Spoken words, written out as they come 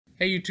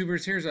Hey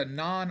YouTubers, here's a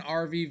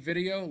non-RV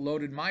video.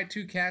 Loaded my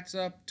two cats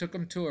up, took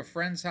them to a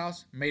friend's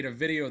house, made a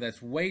video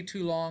that's way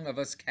too long of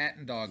us cat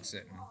and dog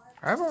sitting.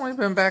 I've only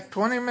been back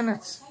 20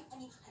 minutes.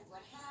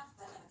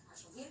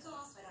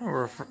 I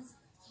was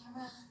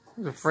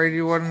afraid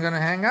you wasn't going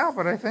to hang out,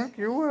 but I think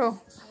you will.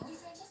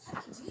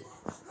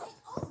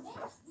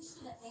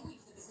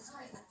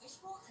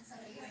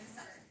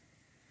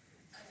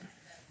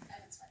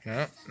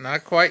 No,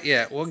 not quite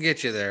yet. We'll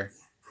get you there.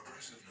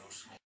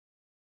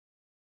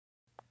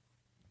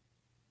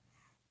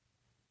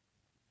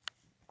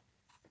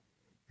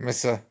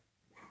 Missa.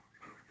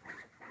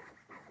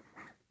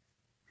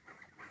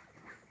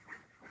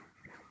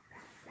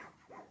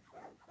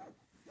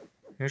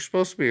 You're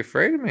supposed to be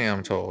afraid of me,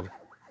 I'm told.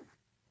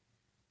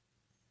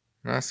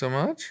 Not so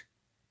much?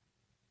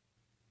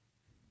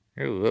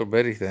 You're a little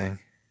bitty thing.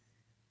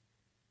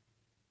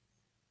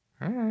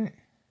 Alright.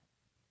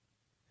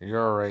 You're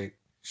alright,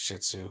 Shih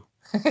Tzu.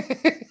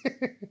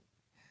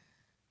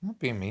 Don't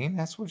be mean,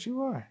 that's what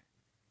you are.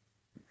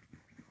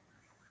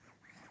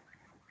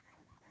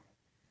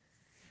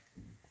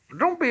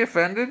 Don't be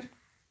offended.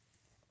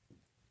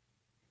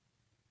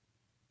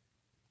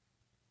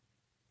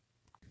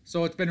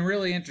 So it's been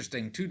really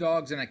interesting. Two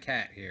dogs and a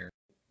cat here.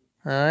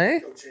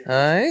 Hi.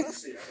 Hi.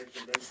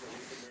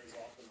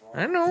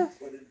 I know.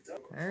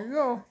 There you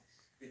go.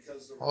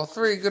 All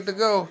three good to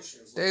go.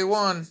 Day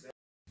one.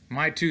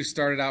 My two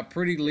started out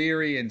pretty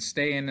leery and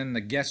staying in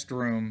the guest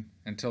room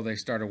until they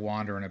started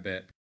wandering a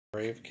bit.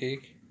 Brave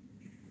Keek.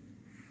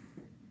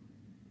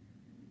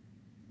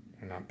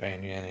 They're not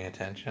paying you any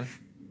attention.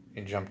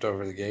 You jumped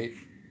over the gate.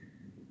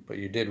 But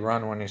you did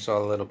run when you saw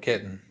the little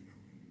kitten.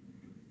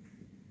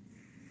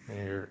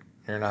 You're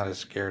not as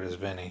scared as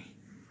Vinny.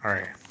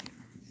 Alright.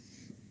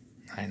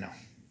 I know.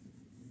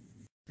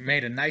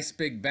 Made a nice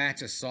big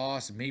batch of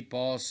sauce,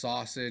 meatballs,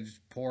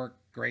 sausage, pork,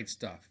 great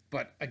stuff.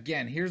 But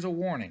again, here's a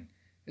warning.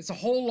 It's a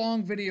whole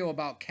long video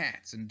about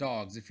cats and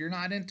dogs. If you're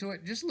not into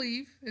it, just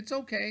leave. It's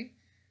okay.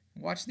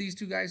 Watch these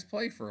two guys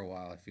play for a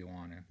while if you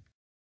want to.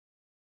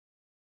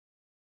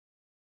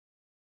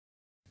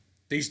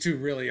 These two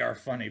really are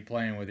funny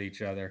playing with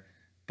each other.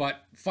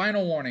 But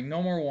final warning,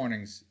 no more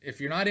warnings. If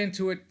you're not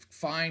into it,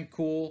 fine,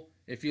 cool.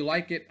 If you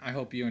like it, I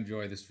hope you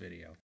enjoy this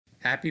video.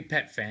 Happy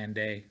Pet Fan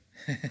Day.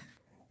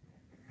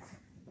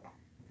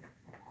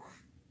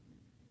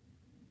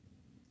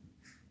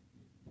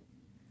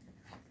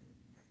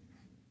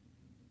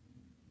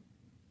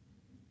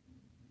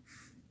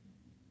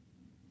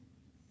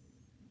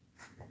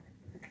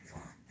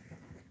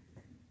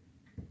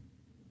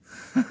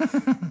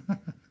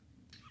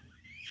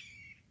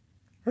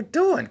 What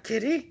doing,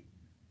 kitty?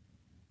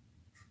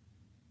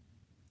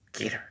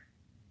 Get her.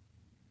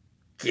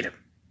 Get him.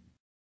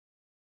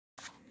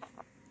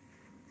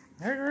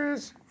 There it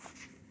is.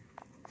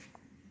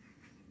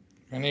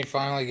 Vinny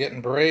finally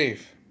getting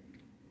brave.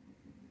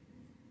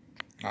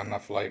 Not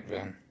enough light,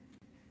 Vin.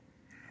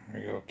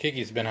 There you go.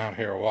 Kiki's been out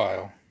here a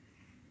while.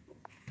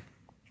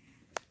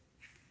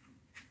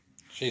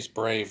 She's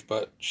brave,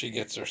 but she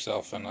gets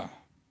herself in a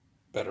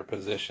better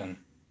position.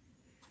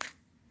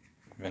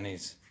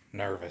 Vinny's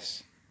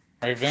nervous.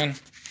 Right, Vin?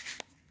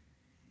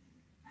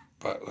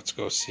 But let's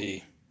go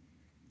see.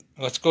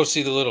 Let's go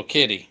see the little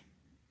kitty.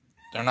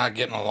 They're not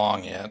getting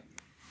along yet.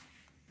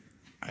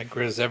 Hi,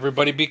 Grizz.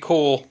 Everybody be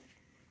cool.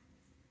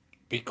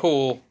 Be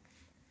cool.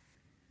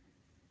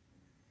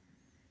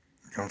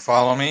 You gonna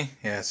follow me?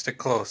 Yeah, stick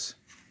close.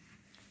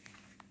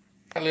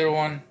 Hi, little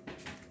one.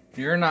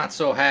 You're not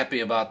so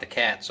happy about the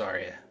cats, are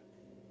you?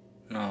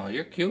 No,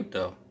 you're cute,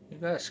 though. You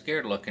got a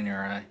scared look in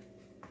your eye.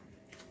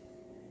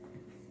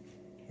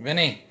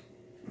 Vinny.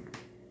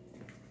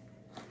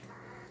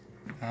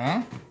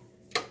 Huh?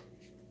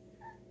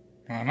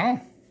 I don't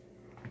know.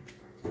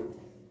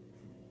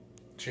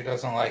 She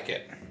doesn't like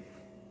it.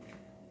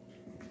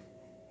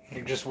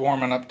 You're just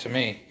warming up to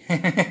me.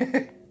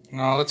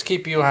 No, let's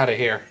keep you out of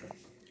here.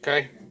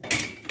 Okay?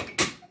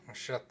 I'll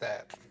shut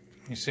that.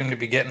 You seem to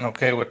be getting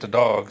okay with the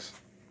dogs.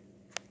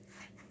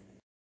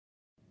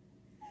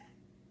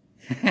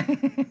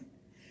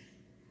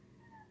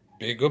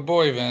 Be a good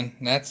boy, Vin.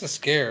 That's a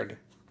scared.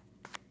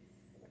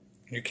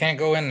 You can't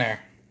go in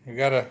there. You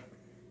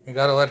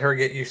gotta let her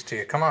get used to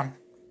you. Come on.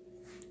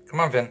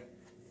 Come on, Vin.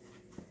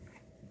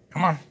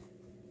 Come on.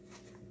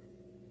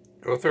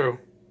 Go through.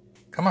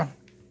 Come on.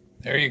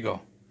 There you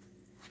go.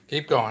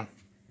 Keep going.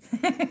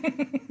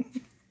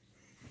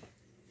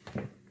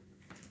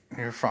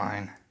 You're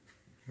fine.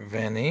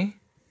 Vinny.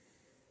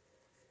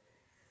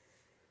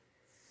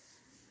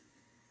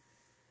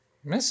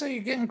 Missa, you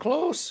getting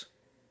close?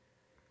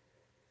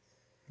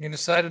 You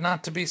decided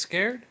not to be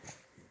scared?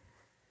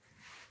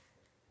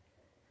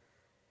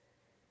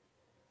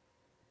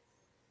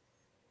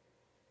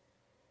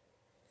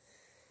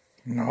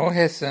 No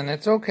hissing.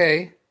 It's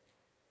okay.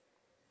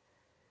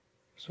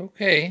 It's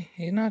okay.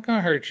 He's not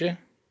gonna hurt you.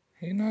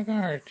 He's not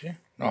gonna hurt you.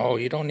 No,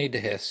 you don't need to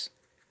hiss.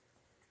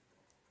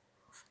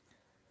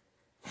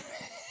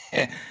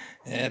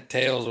 Yeah,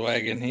 tail's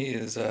wagging. He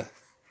is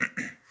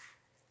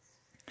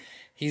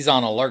he's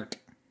on alert.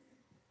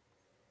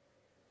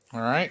 All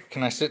right,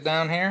 can I sit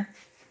down here?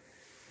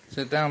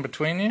 Sit down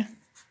between you?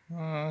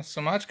 So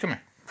much? Come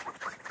here.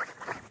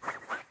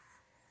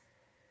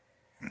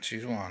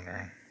 She's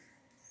wandering.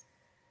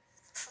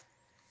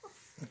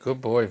 Good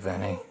boy,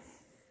 Vinny.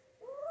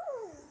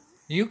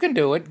 You can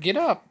do it. Get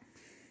up.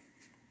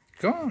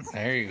 Come on.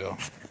 There you go.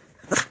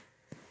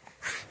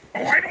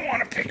 Oh, I don't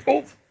want to pick.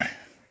 Oh,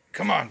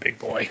 come on, big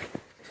boy.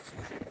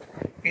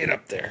 Get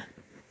up there.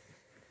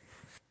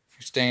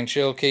 You staying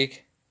chill, Keek?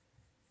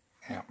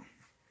 Yeah.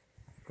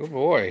 Good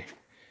boy.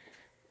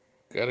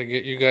 Gotta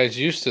get you guys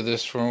used to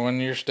this for when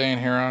you're staying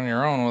here on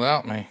your own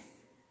without me.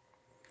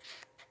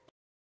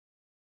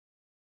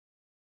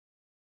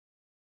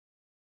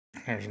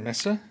 There's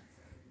Missa.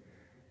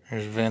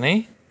 There's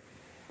Vinny.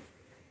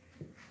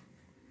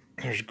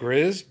 There's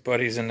Grizz.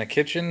 Buddy's in the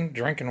kitchen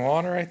drinking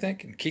water, I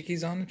think, and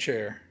Kiki's on the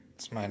chair.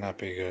 This might not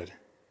be good.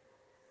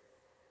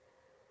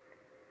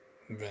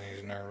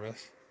 Vinny's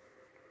nervous.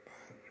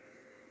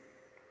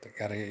 But they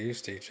gotta get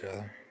used to each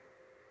other.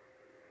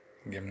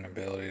 Give them the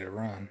ability to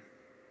run.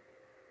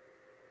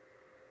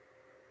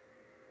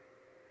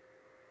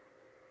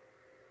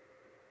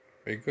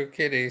 Be good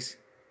kitties.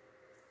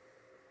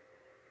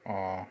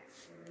 Aw.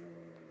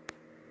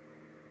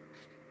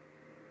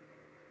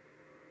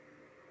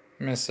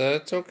 Missa,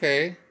 it's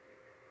okay.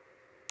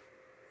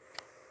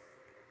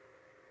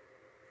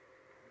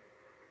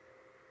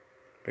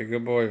 Be a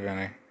good boy,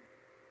 Vinny.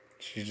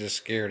 She's just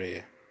scared of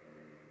you.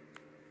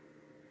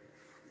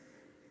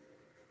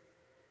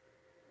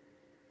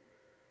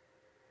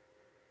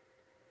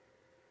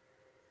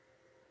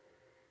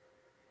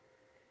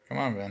 Come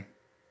on, Vin.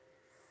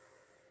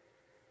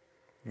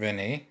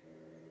 Vinny.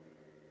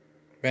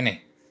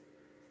 Vinny.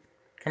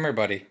 Come here,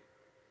 buddy.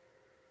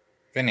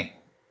 Vinny.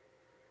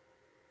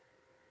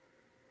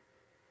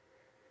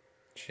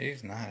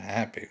 She's not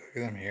happy.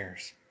 Look at them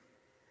ears.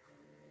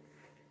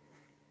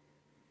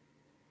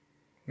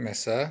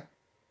 Missa.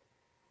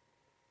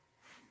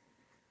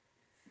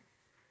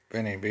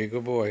 Vinny, be a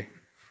good boy.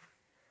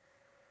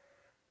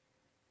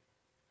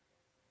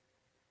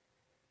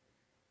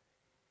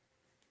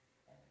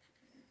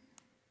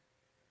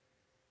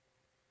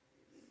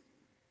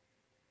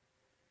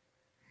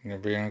 You're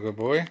being a good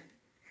boy?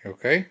 You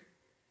okay?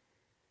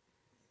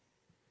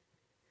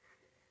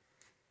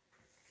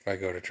 If I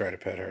go to try to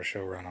pet her,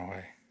 she'll run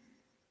away.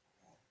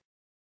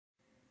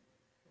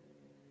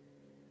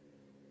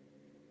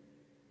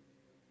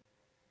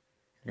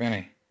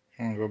 Vinny,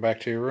 you want to go back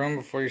to your room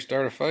before you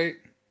start a fight?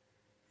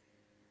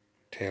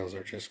 Tails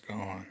are just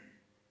gone.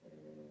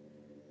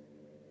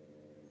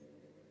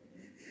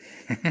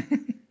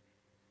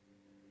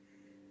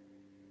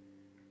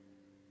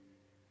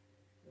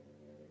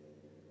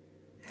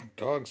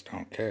 Dogs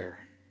don't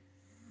care.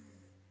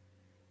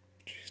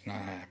 She's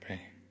not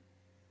happy.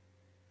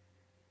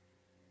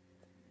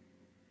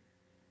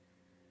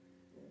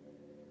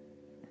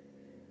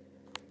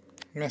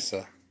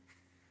 Missa.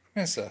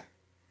 Missa.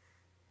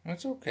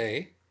 It's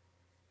okay.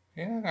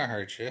 You're not gonna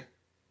hurt you.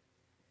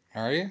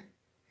 Are you?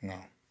 No.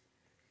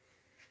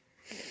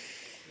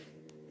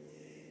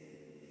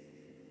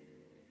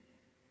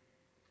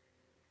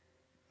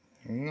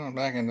 You're not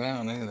backing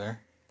down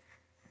either.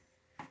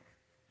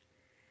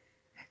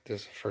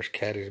 This is the first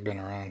cat he's been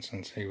around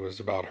since he was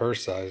about her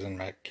size and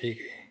met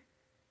Kiki.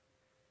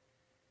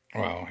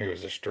 Well, he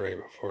was a stray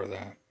before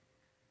that.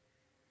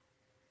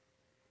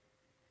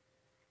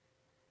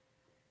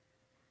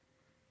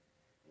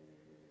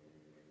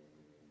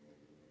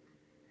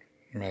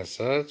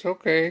 Missa, it's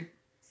okay.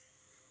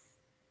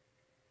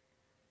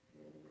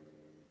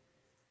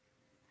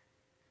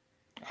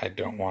 I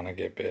don't want to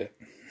get bit.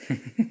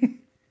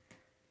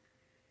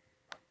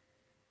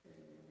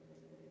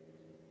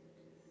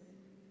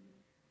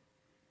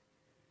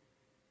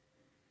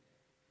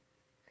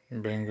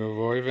 Bingo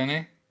boy,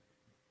 Vinny.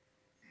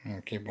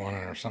 I keep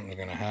wondering if something's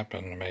gonna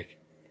happen to make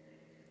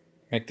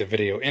the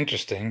video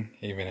interesting,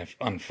 even if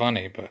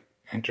unfunny, but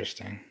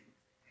interesting.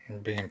 You're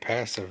being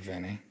passive,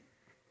 Vinny.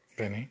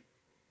 Vinny.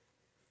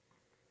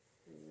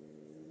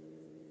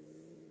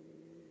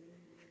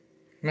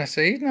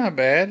 Missa, he's not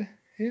bad.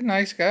 He's a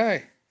nice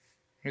guy.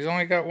 He's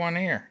only got one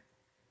ear.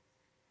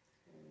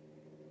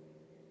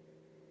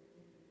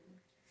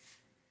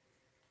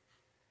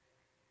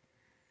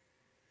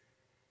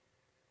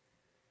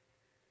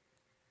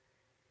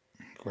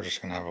 We're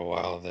just gonna have a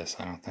while of this.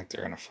 I don't think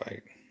they're gonna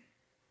fight.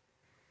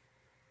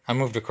 I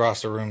moved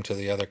across the room to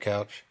the other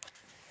couch,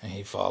 and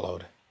he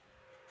followed.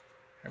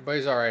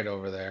 Everybody's alright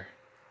over there.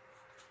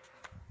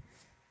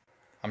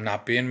 I'm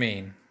not being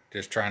mean.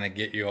 Just trying to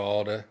get you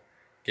all to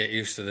get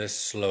used to this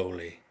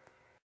slowly.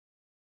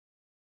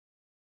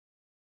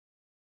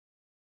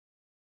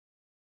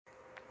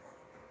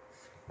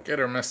 Get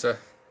her, Missa.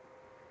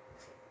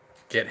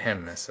 Get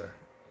him, Missa.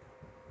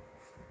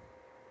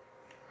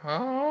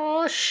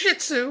 Oh, Shih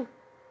Tzu.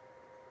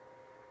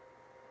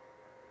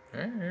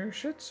 Yeah, you're a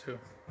Shih Tzu.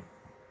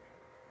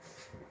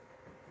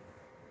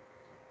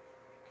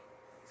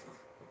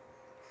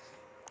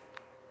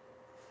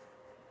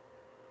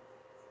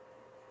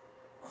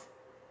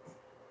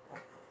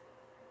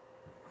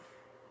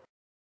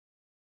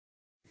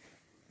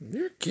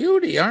 You're a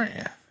cutie, aren't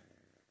you?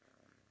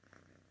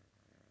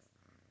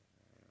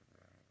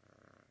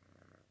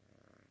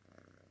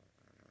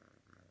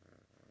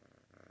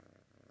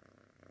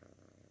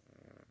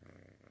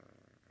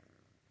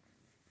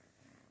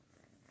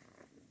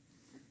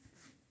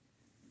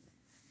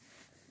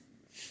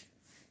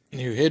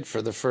 You hid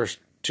for the first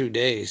 2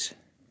 days,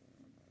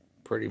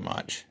 pretty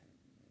much.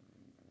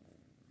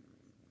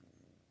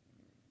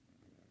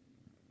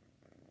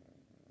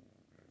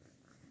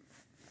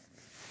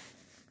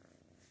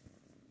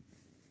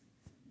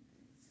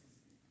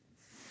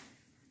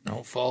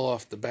 Don't fall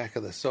off the back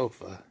of the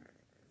sofa.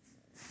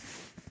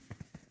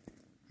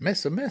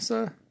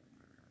 Missa.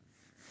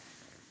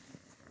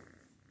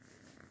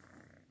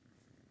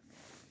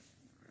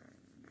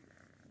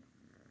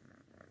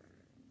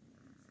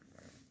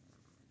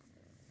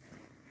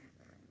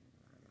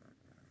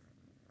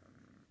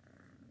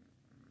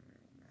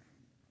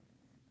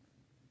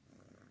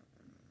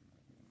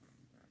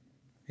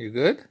 You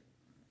good?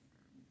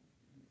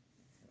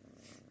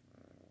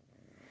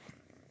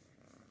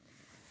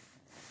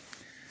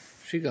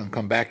 She's gonna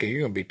come back and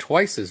you're gonna be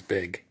twice as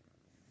big.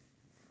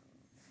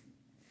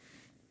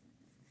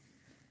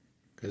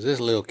 Because this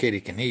little kitty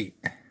can eat.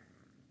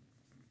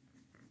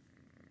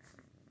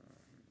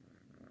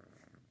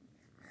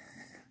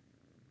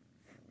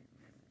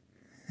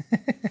 I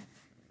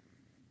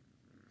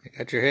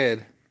got your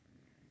head.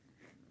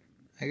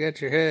 I got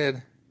your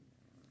head.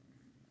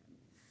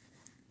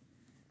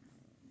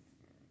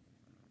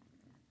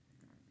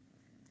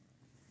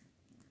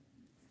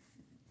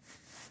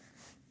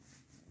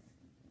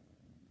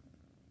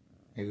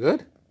 You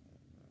good?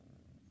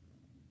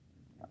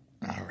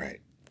 All right.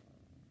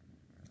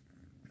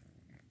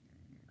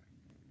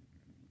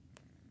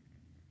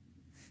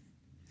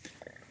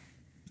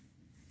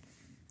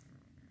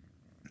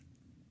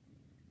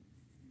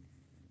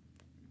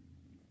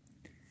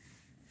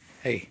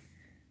 Hey.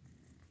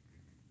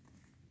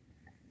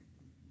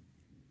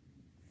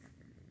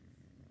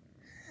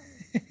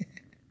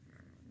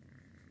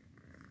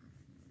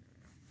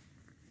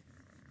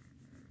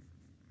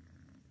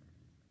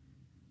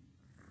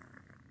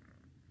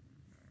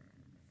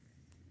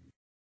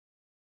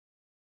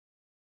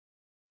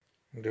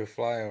 Do a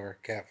flyover,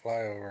 cat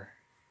flyover.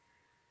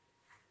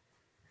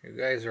 You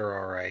guys are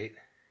alright.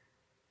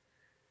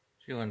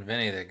 It's you and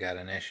Vinny that got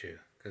an issue,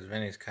 because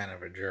Vinny's kind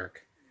of a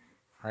jerk.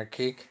 Right,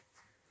 Keek?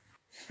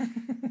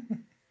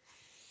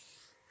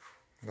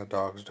 The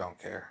dogs don't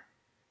care.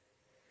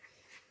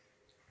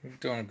 You're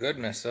doing good,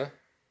 Missa.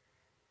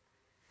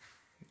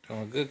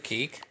 Doing good,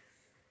 Keek.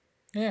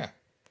 Yeah.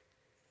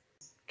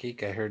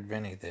 Keek, I heard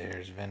Vinny.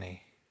 There's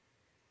Vinny.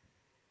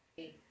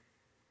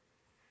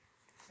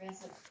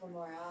 Press up for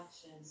more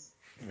options.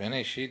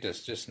 Vinny, she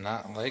does just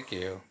not like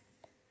you.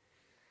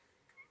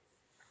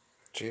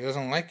 She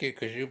doesn't like you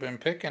because you've been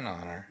picking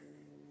on her.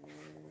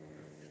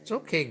 It's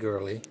okay,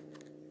 girly.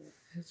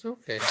 It's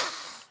okay.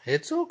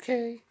 It's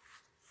okay.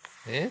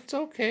 It's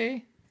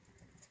okay.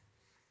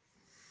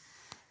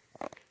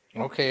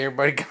 Okay,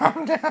 everybody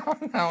calm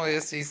down. Now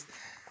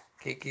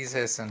Kiki's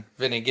hissing.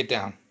 Vinny, get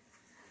down.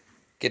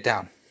 Get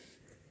down.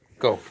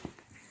 Go.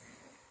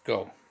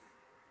 Go.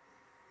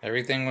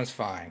 Everything was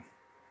fine.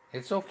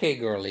 It's okay,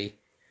 girly.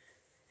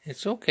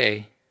 It's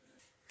okay.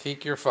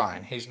 Kiki, you're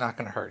fine. He's not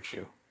going to hurt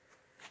you.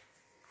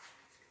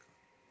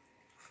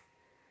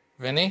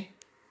 Vinny?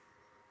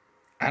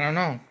 I don't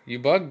know. You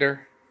bugged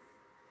her.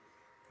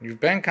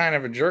 You've been kind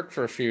of a jerk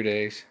for a few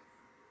days.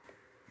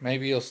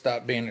 Maybe you'll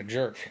stop being a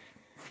jerk.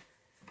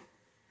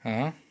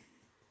 Huh?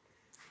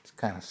 It's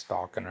kind of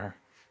stalking her.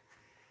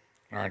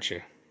 Aren't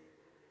you?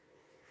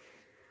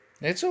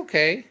 It's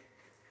okay.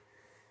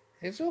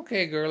 It's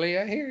okay, girly.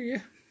 I hear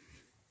you.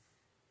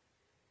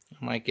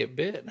 I might get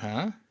bit,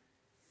 huh?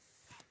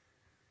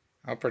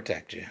 I'll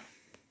protect you.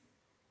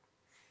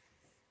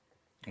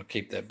 I'll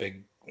keep that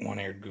big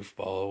one-eared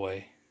goofball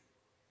away.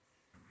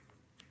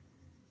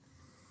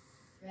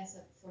 Press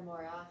up for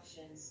more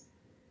options.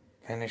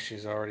 Penny,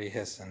 she's already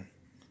hissing.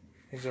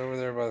 He's over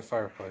there by the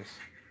fireplace.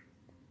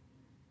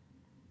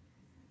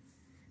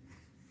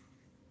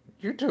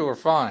 You two are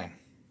fine.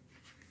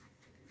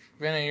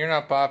 Vinny, you're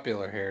not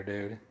popular here,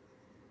 dude.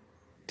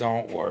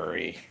 Don't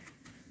worry.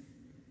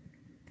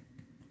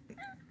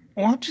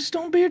 Well, just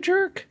don't be a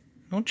jerk.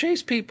 Don't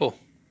chase people.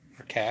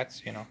 Or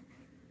cats, you know.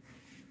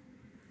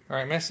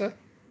 Alright, Missa?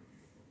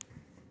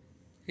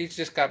 He's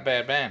just got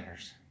bad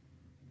manners.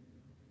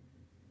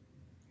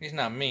 He's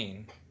not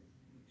mean.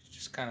 He's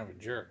just kind of a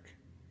jerk.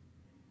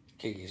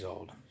 Kiki's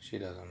old. She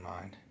doesn't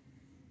mind.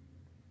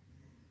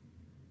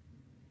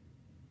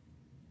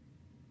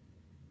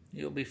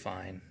 You'll be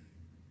fine.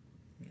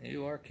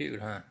 You are cute,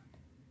 huh?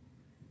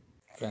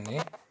 Vinny?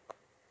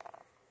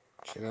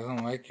 She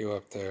doesn't like you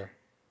up there.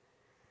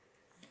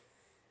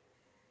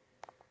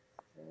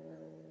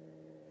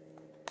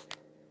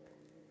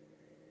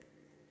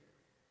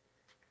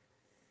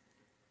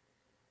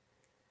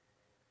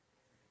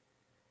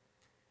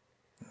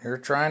 You're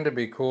trying to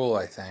be cool,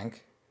 I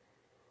think.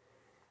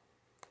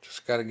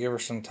 Just gotta give her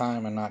some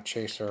time and not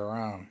chase her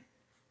around.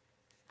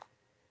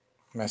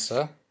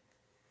 Missa?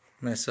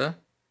 Missa.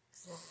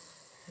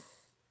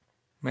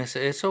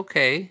 Missa, it's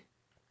okay.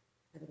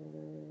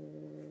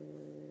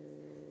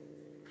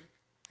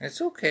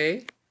 It's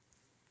okay.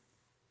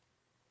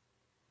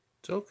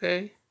 It's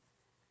okay.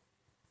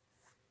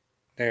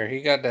 There,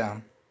 he got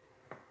down.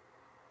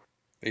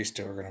 These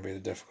two are going to be the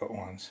difficult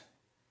ones.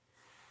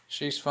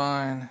 She's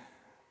fine.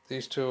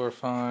 These two are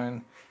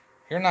fine.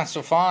 You're not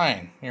so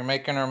fine. You're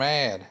making her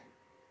mad.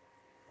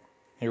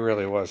 He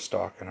really was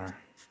stalking her.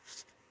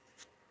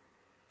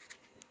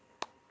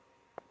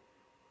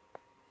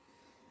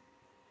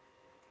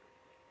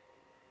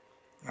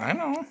 I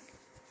know.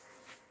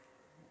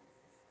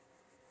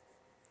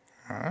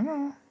 I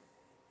know.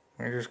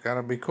 We just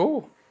gotta be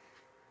cool.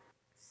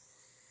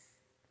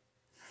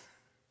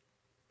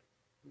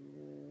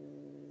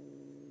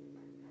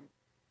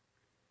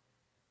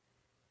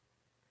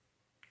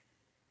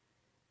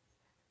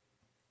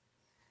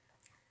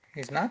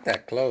 He's not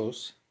that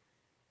close.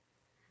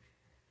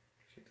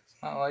 She does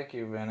not like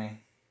you,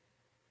 Vinny.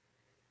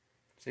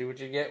 See what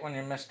you get when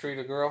you mistreat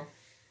a girl?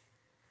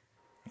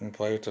 You can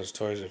play with those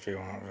toys if you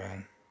want,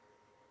 Vin.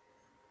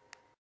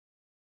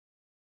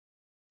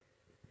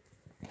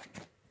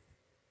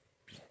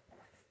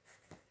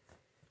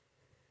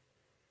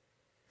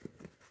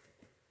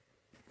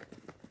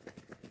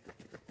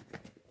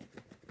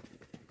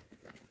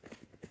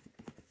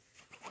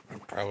 I'm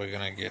probably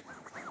gonna get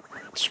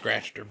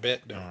scratched or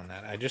bit doing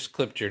that. I just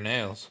clipped your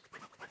nails.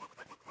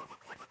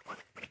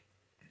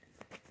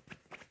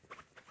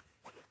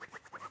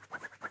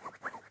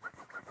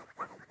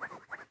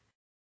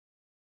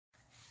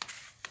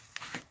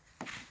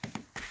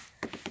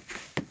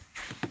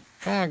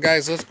 Come on,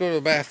 guys, let's go to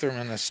the bathroom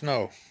in the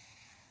snow.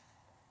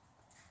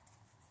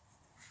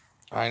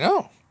 I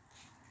know.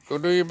 Go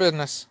do your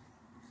business.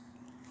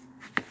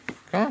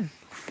 Come on.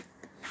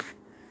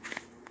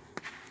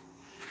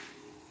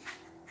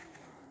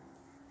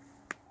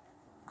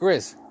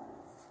 Grizz,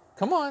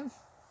 come on.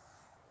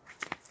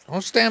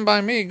 Don't stand by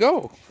me.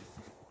 Go.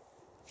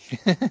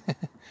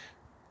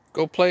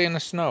 Go play in the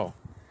snow.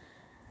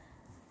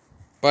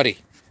 Buddy.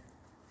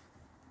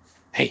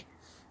 Hey,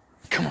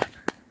 come on.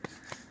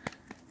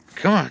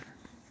 Come on.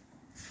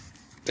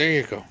 There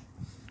you go.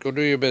 Go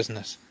do your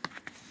business.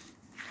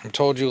 I'm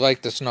told you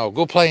like the snow.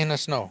 Go play in the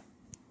snow.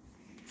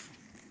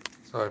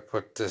 So I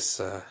put this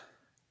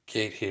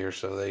gate here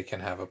so they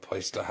can have a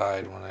place to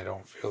hide when I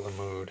don't feel the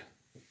mood.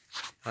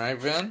 Right,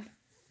 Vin?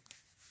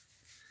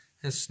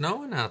 It's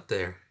snowing out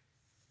there.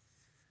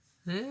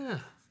 Yeah.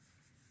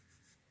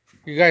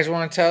 You guys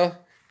want to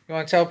tell? You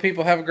want to tell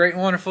people have a great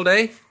and wonderful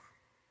day?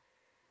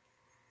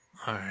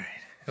 All right.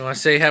 You want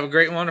to say have a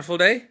great and wonderful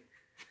day?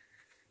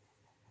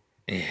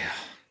 Yeah.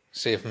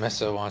 See if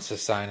Missa wants to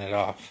sign it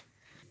off.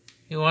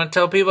 You want to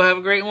tell people have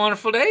a great and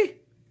wonderful day?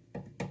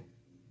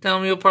 Tell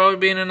them you'll probably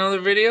be in another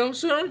video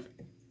soon?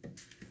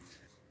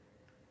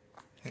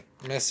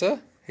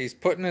 Missa, he's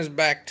putting his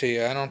back to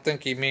you. I don't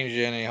think he means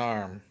you any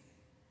harm.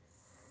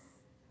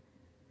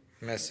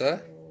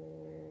 Missa?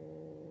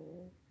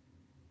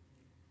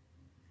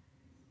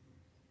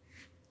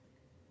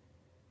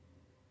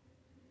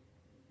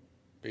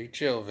 Be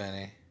chill,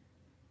 Vinny.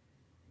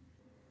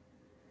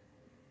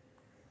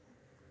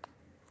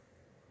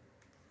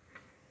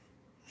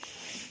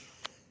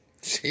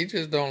 She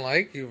just don't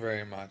like you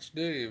very much,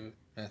 do you,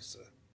 Missa?